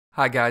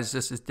Hi guys,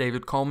 this is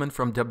David Coleman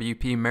from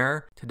WP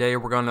Mayor. Today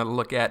we're going to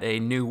look at a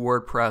new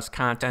WordPress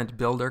content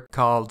builder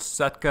called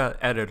Setka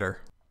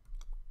Editor.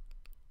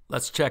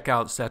 Let's check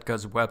out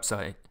Setka's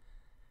website.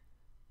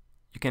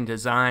 You can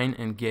design,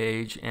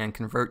 engage, and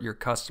convert your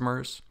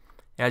customers.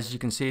 As you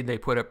can see, they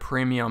put a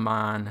premium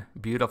on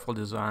beautiful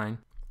design.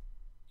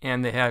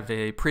 And they have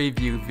a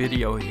preview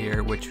video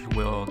here which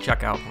we'll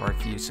check out for a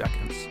few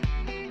seconds.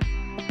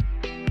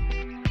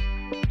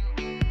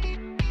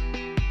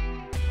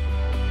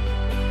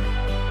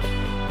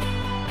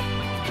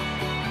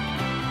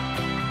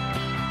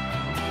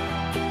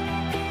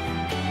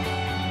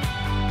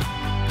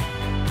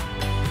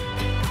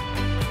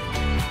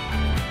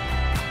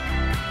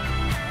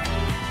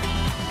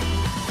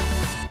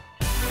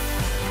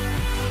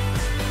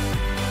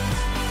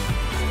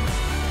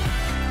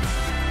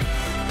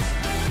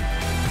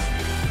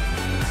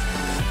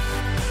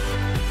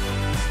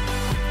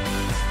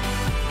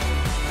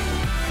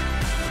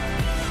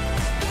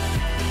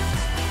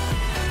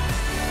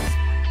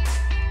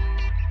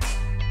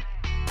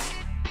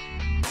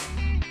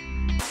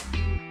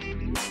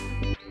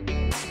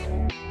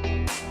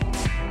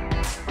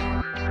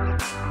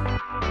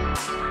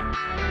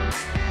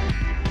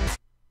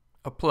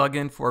 A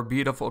plugin for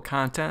beautiful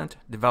content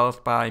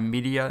developed by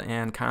media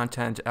and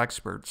content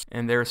experts.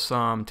 And there's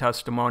some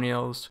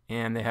testimonials,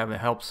 and they have a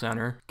help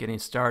center, getting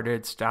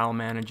started, style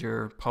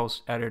manager,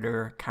 post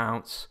editor,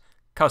 accounts,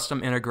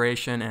 custom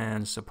integration,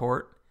 and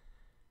support.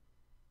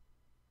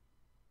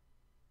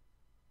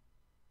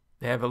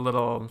 They have a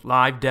little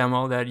live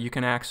demo that you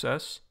can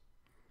access.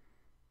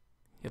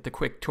 Hit the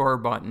quick tour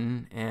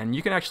button, and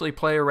you can actually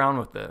play around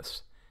with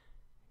this.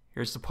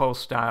 Here's the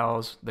post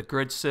styles, the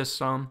grid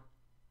system,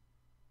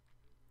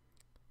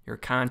 your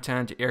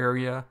content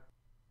area,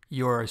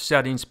 your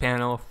settings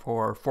panel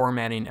for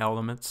formatting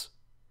elements,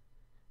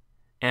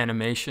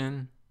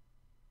 animation.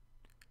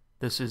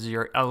 This is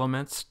your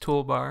elements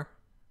toolbar.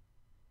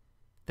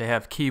 They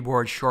have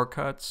keyboard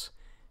shortcuts,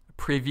 a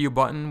preview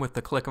button with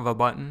the click of a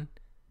button.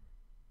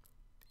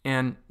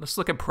 And let's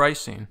look at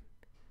pricing.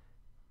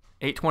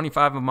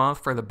 $8.25 a month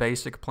for the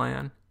basic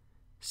plan,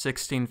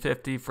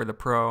 $16.50 for the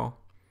pro.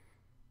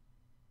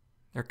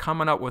 They're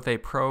coming up with a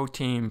pro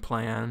team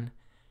plan,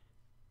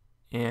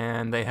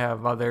 and they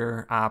have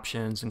other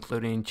options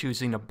including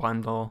choosing a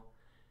bundle.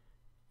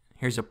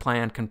 Here's a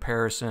plan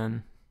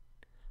comparison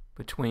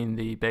between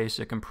the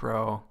basic and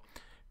pro.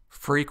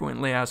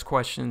 Frequently asked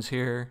questions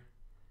here.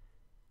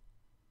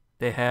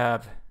 They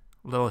have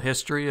a little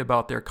history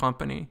about their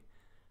company,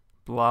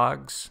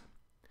 blogs.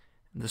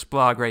 This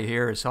blog right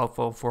here is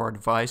helpful for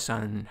advice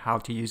on how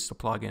to use the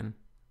plugin.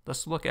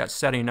 Let's look at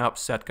setting up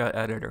Setka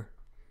Editor.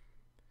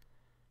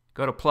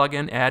 Go to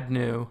Plugin, Add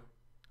New,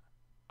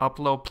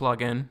 Upload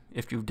Plugin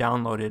if you've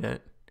downloaded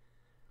it.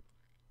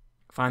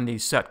 Find the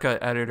Setka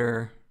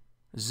Editor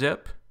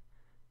zip,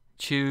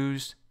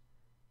 choose,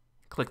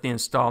 click the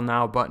Install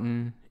Now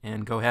button,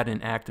 and go ahead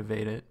and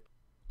activate it.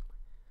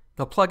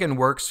 The plugin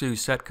works through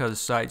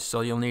Setka's site,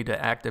 so you'll need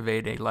to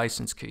activate a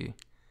license key.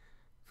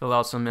 Fill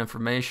out some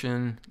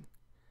information,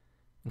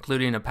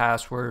 including a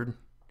password.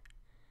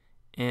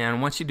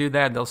 And once you do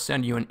that, they'll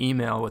send you an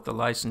email with the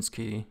license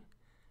key.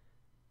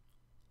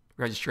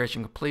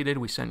 Registration completed.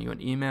 We sent you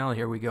an email.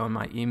 Here we go in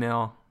my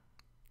email.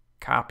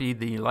 Copy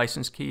the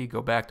license key,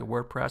 go back to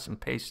WordPress and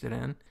paste it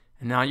in.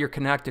 And now you're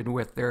connected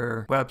with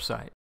their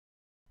website.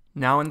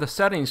 Now in the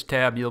Settings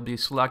tab, you'll be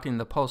selecting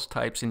the post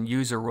types and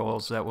user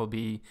roles that will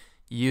be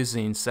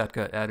using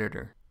Setka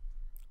Editor.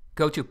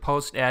 Go to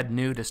Post Add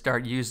New to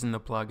start using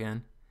the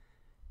plugin.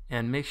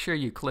 And make sure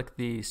you click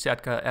the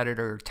Setka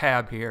Editor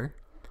tab here.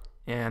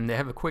 And they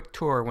have a quick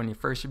tour when you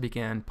first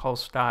begin.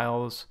 Post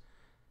styles,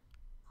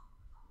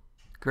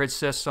 grid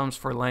systems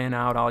for laying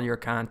out all your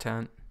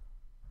content,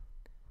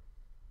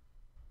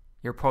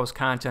 your post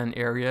content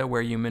area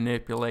where you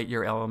manipulate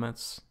your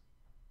elements.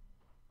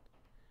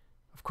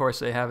 Of course,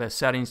 they have a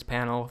settings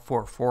panel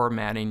for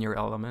formatting your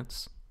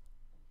elements.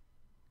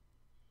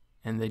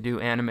 And they do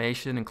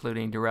animation,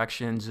 including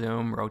direction,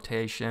 zoom,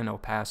 rotation,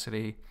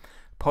 opacity.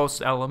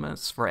 Post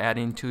elements for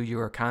adding to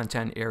your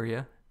content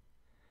area.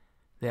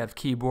 They have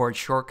keyboard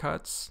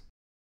shortcuts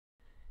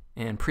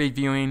and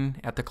previewing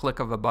at the click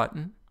of a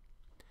button.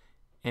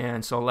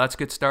 And so let's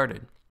get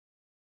started.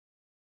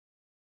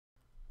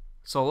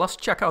 So let's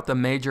check out the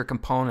major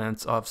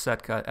components of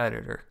Setka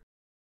Editor.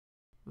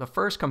 The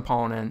first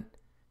component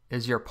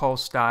is your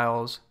post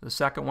styles. The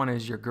second one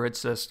is your grid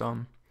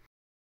system.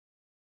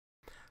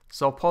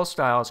 So post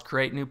styles,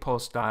 create new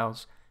post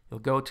styles. You'll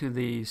go to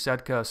the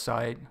Setka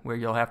site where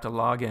you'll have to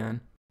log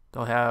in.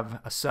 They'll have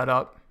a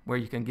setup where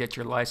you can get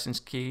your license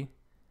key.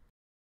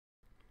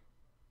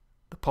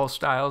 The post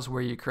styles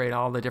where you create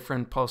all the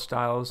different post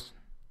styles,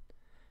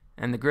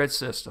 and the grid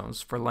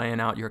systems for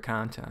laying out your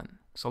content.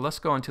 So let's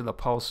go into the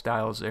post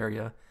styles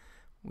area.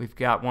 We've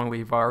got one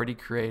we've already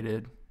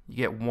created. You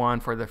get one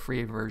for the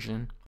free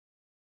version.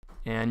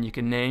 And you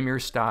can name your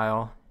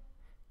style.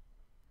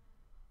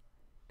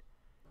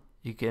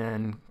 You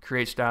can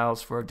create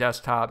styles for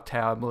desktop,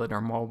 tablet,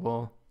 or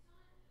mobile.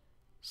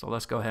 So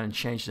let's go ahead and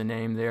change the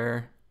name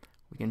there.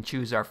 We can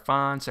choose our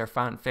fonts, our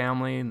font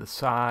family, the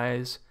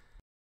size.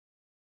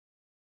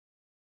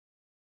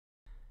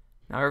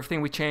 Now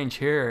everything we change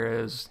here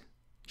is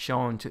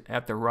shown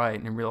at the right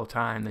in real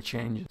time, the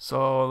changes.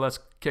 So let's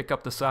kick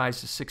up the size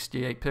to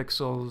 68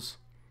 pixels.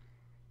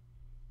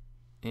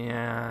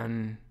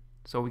 And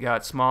so we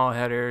got small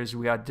headers,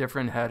 we got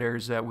different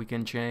headers that we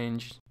can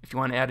change. If you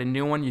want to add a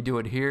new one, you do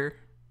it here.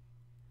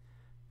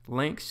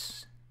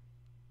 Links,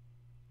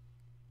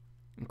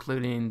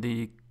 including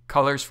the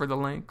colors for the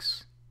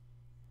links.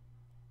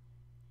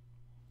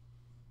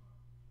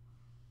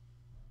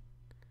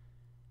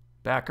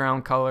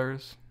 Background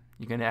colors,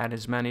 you can add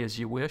as many as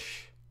you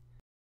wish.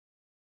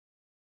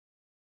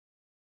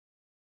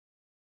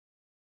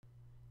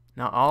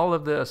 Now all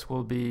of this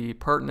will be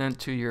pertinent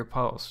to your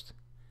post,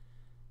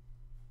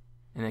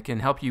 and it can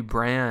help you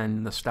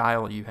brand the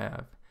style you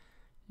have.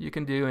 You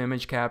can do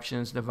image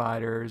captions,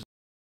 dividers,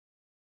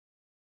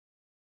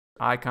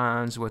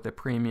 icons with a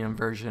premium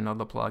version of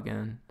the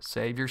plugin.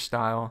 Save your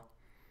style.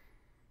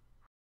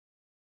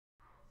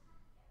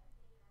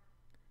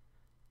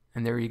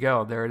 And there you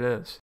go, there it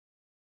is.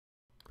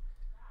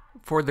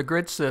 For the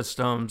grid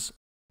systems,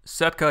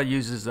 Setka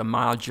uses a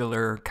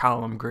modular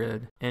column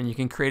grid, and you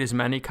can create as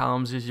many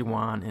columns as you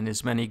want and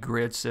as many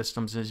grid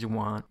systems as you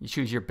want. You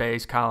choose your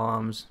base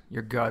columns,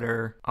 your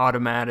gutter,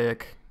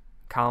 automatic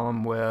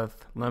column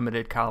width,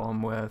 limited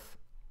column width.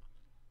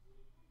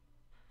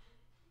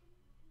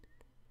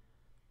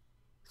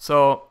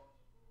 So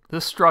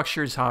this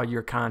structures how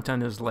your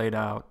content is laid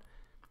out.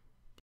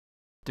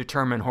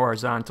 Determine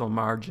horizontal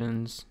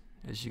margins,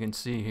 as you can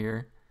see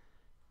here.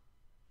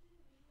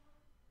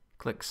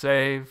 Click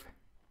Save.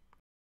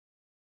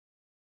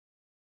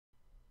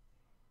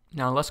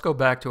 Now let's go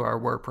back to our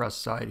WordPress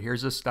site.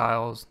 Here's the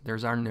styles.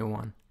 There's our new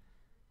one.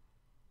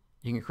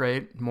 You can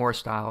create more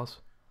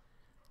styles.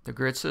 The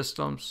grid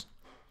systems,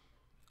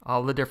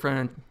 all the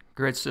different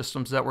grid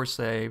systems that were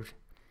saved.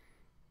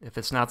 If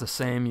it's not the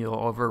same, you'll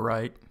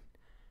overwrite.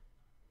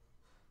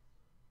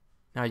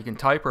 Now you can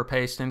type or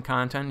paste in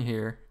content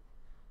here.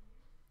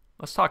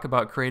 Let's talk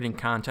about creating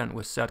content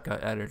with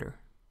Setka Editor.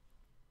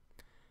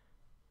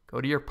 Go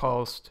to your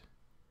post.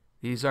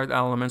 These are the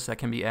elements that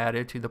can be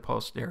added to the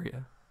post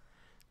area.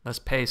 Let's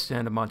paste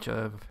in a bunch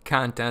of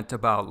content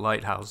about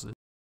lighthouses.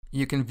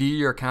 You can view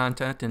your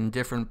content in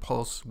different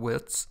post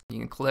widths. You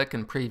can click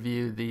and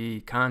preview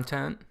the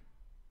content.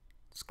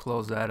 Let's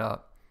close that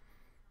up.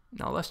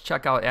 Now let's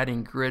check out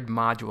adding grid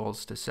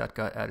modules to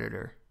Setka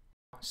Editor.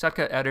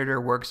 Setka Editor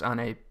works on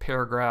a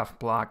paragraph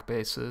block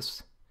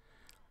basis.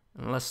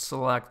 And let's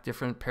select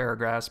different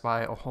paragraphs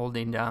by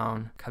holding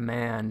down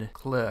Command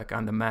click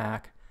on the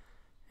Mac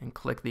and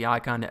click the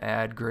icon to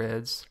add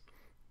grids.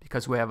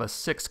 Because we have a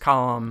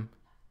 6-column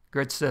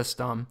grid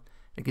system,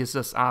 it gives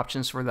us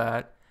options for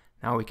that.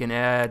 Now we can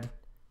add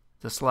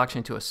the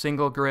selection to a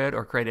single grid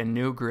or create a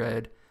new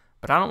grid,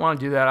 but I don't want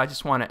to do that. I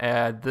just want to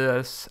add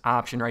this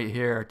option right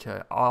here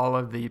to all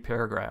of the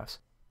paragraphs.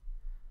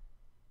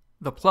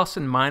 The plus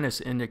and minus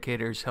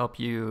indicators help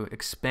you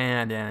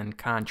expand and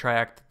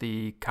contract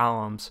the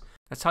columns.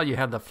 That's how you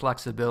have the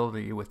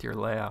flexibility with your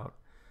layout.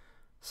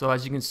 So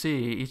as you can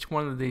see, each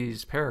one of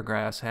these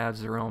paragraphs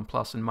has their own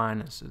plus and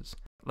minuses.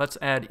 Let's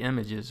add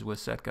images with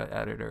Setka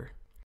Editor.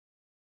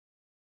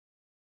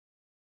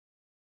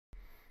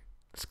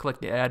 Let's click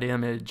the Add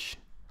Image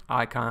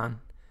icon,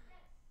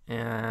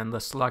 and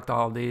let's select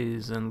all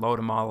these and load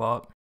them all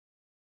up.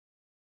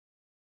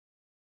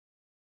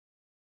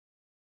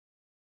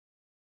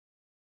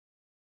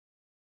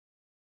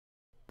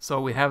 So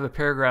we have the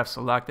paragraph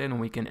selected and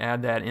we can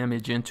add that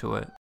image into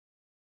it.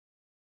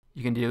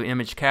 You can do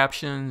image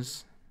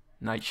captions,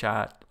 night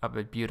shot of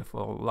a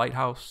beautiful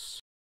lighthouse.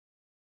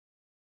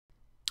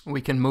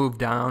 We can move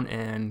down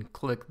and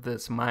click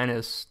this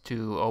minus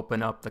to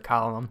open up the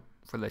column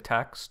for the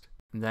text.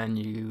 Then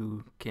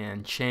you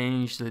can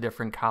change the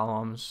different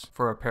columns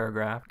for a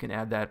paragraph. You can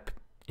add that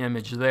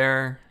image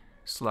there,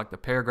 select the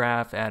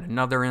paragraph, add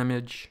another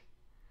image.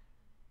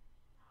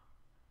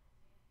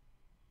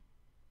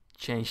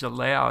 Change the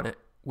layout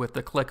with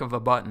the click of a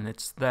button.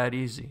 It's that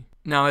easy.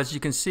 Now as you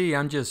can see,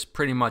 I'm just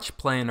pretty much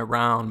playing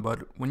around,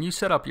 but when you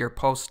set up your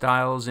post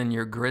styles and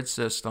your grid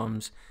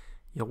systems,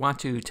 you'll want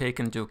to take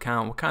into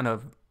account what kind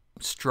of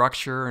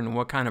structure and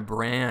what kind of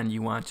brand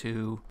you want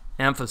to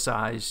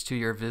emphasize to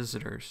your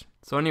visitors.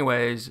 So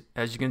anyways,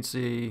 as you can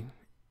see,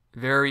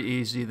 very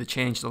easy to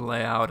change the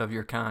layout of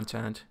your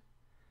content.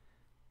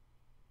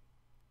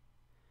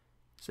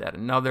 Let's add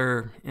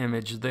another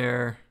image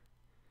there.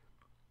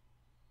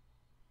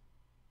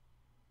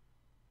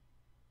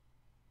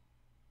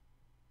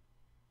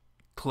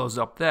 Close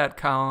up that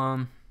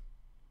column.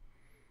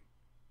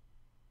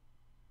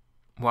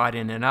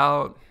 Widen it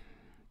out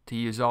to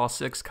use all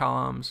 6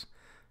 columns.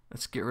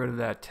 Let's get rid of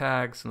that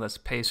text and let's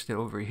paste it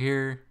over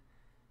here.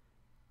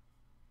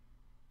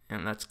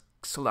 And let's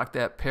select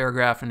that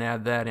paragraph and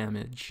add that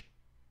image.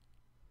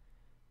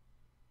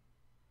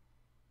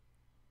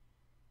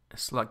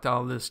 Select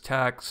all this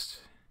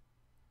text,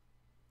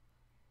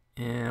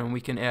 and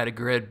we can add a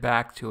grid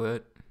back to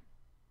it.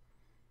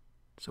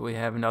 So we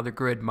have another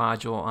grid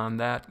module on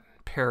that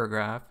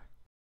paragraph.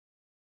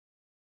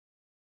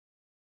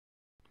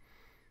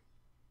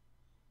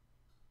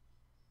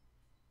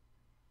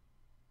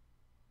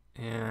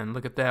 And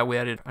look at that, we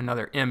added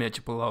another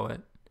image below it.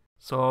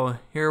 So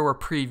here we're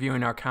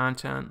previewing our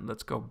content.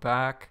 Let's go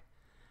back.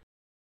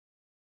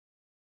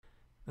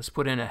 Let's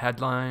put in a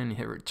headline,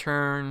 hit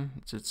return.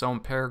 It's its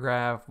own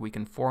paragraph. We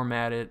can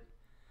format it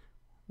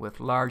with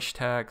large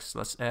text.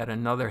 Let's add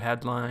another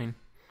headline.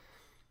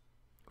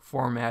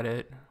 Format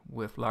it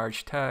with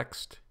large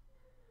text.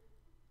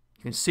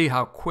 You can see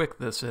how quick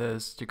this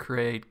is to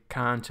create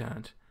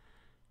content.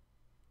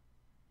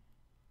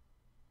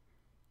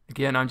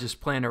 Again, I'm just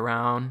playing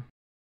around.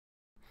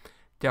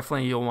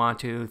 Definitely you'll want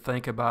to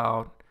think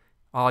about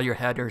all your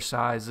header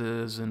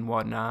sizes and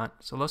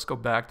whatnot. So let's go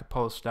back to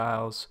post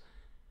styles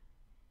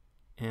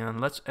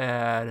and let's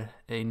add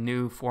a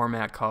new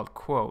format called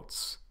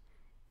quotes.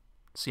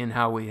 Seeing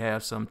how we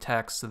have some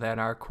text that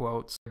are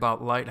quotes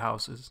about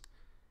lighthouses.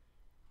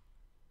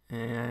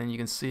 And you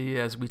can see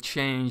as we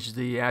change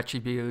the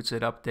attributes,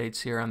 it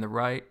updates here on the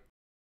right.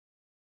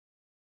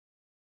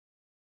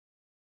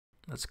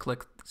 Let's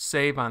click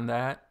save on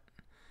that.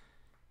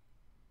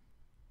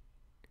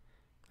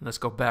 Let's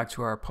go back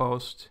to our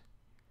post,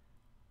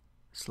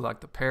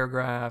 select the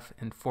paragraph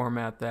and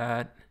format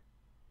that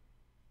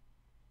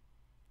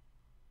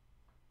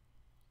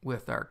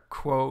with our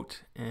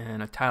quote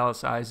and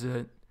italicize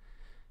it.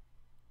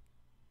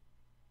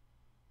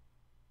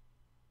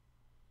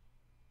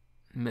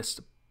 Missed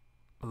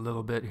a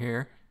little bit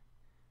here.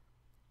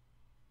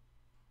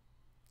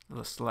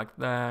 Let's select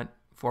that,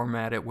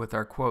 format it with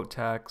our quote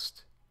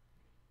text,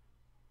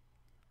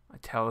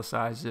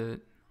 italicize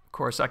it. Of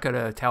course, I could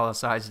have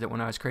italicized it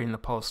when I was creating the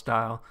post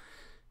style.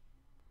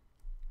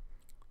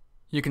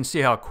 You can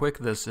see how quick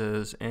this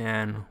is,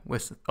 and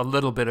with a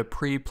little bit of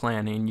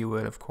pre-planning, you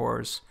would, of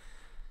course,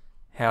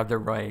 have the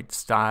right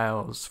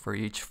styles for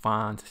each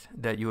font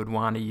that you would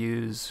want to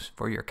use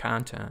for your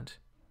content.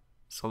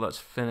 So let's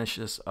finish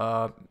this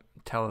up,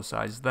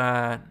 italicize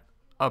that,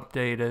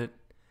 update it.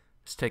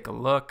 Let's take a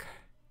look.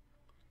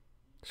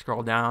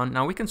 Scroll down.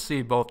 Now we can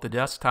see both the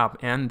desktop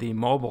and the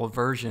mobile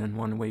version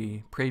when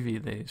we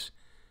preview these.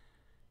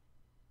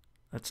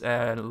 Let's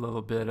add a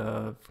little bit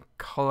of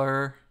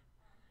color,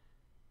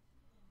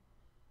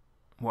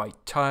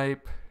 white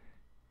type,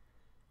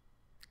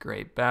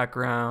 gray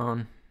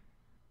background.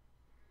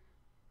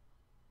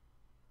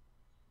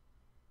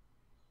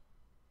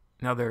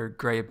 Another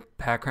gray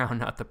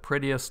background, not the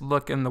prettiest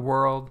look in the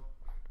world,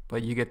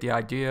 but you get the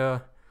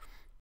idea.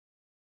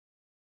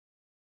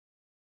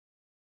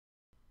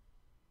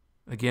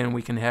 Again,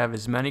 we can have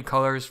as many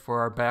colors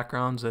for our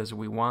backgrounds as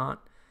we want.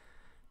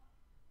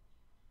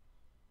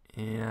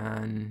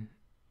 And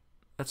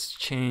let's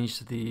change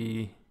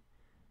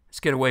let's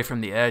get away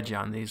from the edge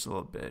on these a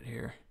little bit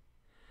here.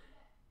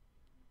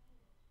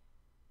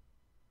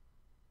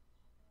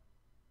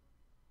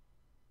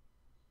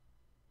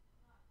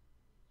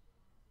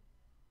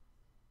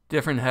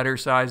 Different header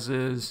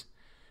sizes.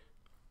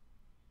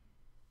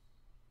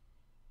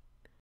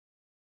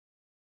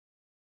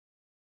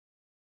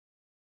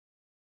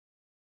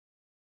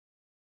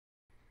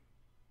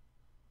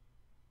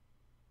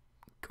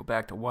 Go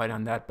back to white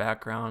on that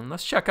background.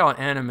 Let's check out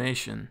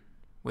animation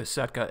with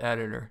Setka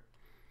editor.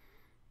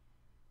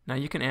 Now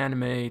you can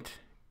animate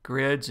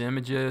grids,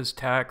 images,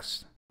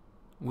 text.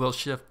 We'll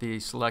shift the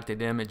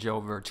selected image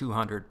over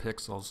 200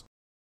 pixels.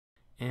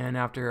 And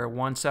after a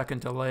 1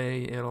 second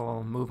delay,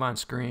 it'll move on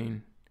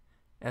screen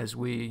as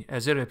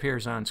it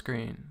appears on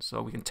screen.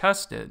 So we can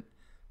test it,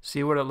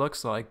 see what it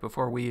looks like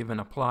before we even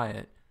apply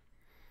it.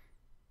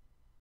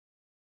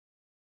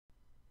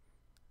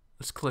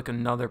 Let's click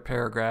another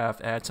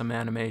paragraph, add some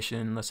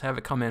animation. Let's have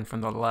it come in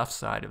from the left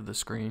side of the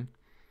screen.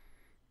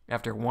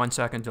 After 1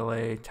 second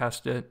delay,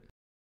 test it.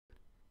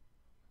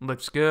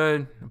 Looks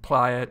good,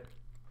 apply it.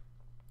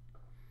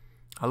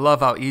 I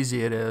love how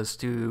easy it is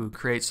to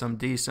create some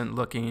decent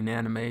looking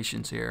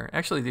animations here.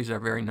 Actually, these are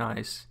very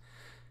nice.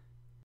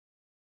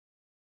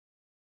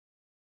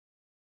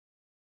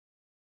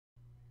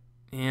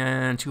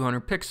 And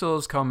 200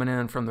 pixels coming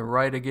in from the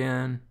right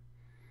again.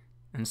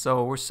 And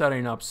so we're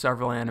setting up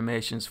several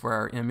animations for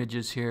our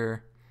images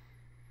here.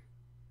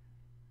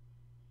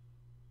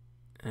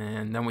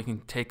 And then we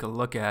can take a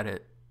look at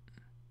it.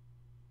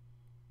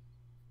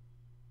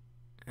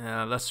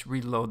 Let's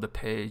reload the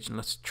page and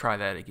let's try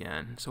that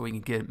again so we can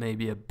get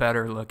maybe a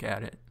better look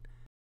at it.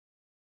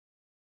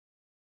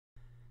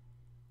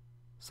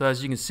 So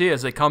as you can see,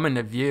 as they come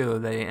into view,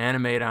 they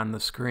animate on the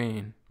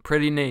screen.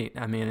 Pretty neat.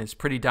 I mean, it's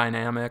pretty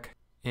dynamic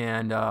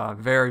and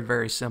very,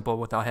 very simple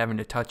without having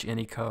to touch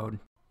any code.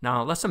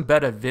 Now let's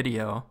embed a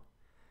video.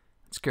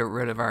 Let's get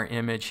rid of our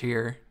image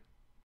here.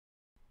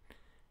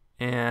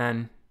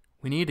 And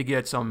we need to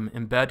get some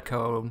embed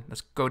code.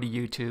 Let's go to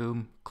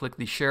YouTube, click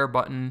the share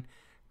button,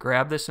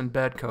 grab this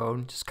embed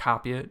code, just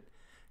copy it,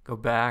 go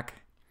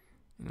back,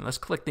 and let's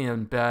click the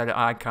embed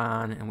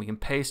icon and we can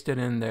paste it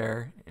in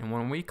there. And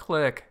when we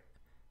click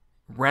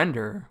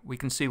render, we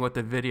can see what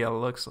the video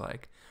looks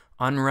like.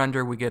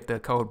 Unrender, we get the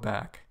code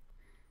back.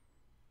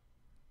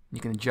 You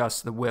can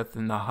adjust the width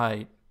and the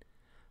height.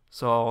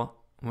 So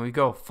when we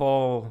go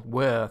full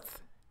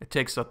width, it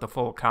takes up the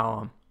full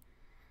column.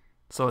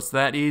 So it's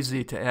that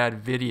easy to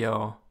add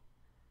video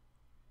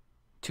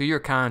to your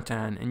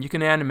content, and you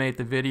can animate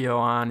the video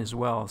on as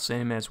well,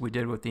 same as we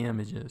did with the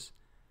images.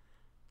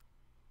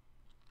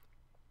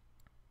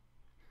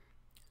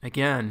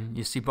 Again,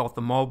 you see both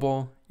the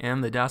mobile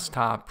and the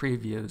desktop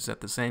previews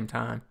at the same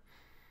time.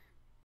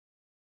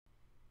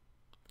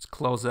 Let's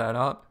close that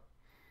up.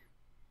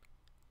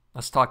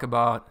 Let's talk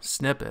about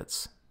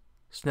snippets.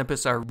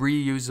 Snippets are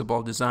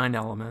reusable design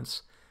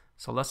elements.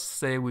 So let's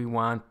say we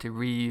want to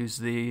reuse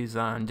these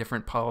on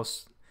different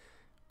posts.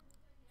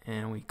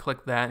 And we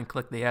click that and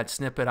click the Add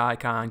Snippet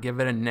icon. Give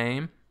it a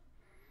name.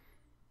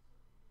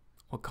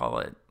 We'll call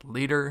it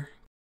Leader.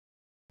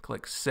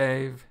 Click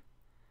Save.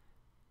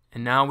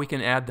 And now we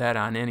can add that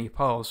on any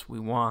post we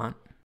want.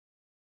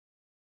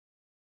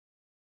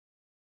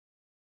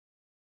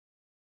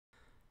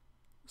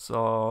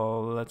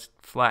 So let's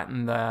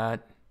flatten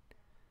that.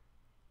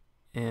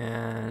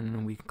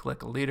 And we can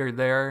click a leader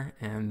there,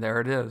 and there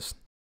it is.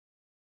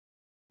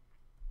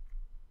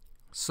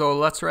 So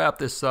let's wrap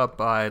this up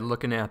by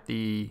looking at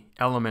the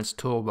Elements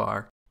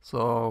toolbar.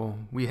 So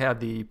we have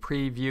the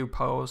Preview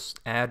Post,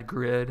 Add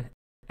Grid,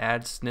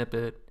 Add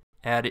Snippet,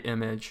 Add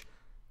Image.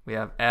 We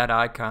have Add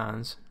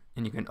Icons,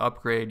 and you can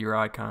upgrade your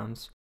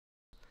icons.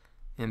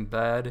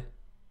 Embed,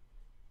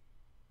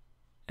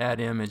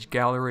 Add Image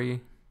Gallery,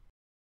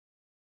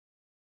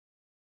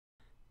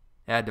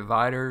 Add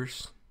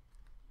Dividers,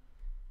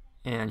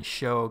 and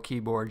Show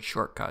Keyboard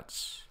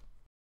Shortcuts.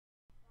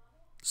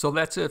 So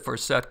that's it for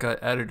Setka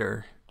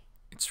Editor.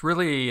 It's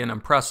really an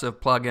impressive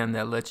plugin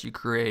that lets you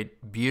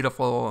create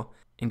beautiful,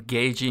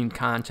 engaging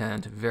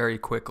content very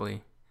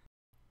quickly.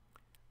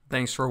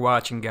 Thanks for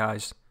watching,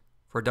 guys.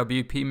 For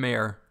WP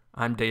Mayor,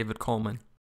 I'm David Coleman.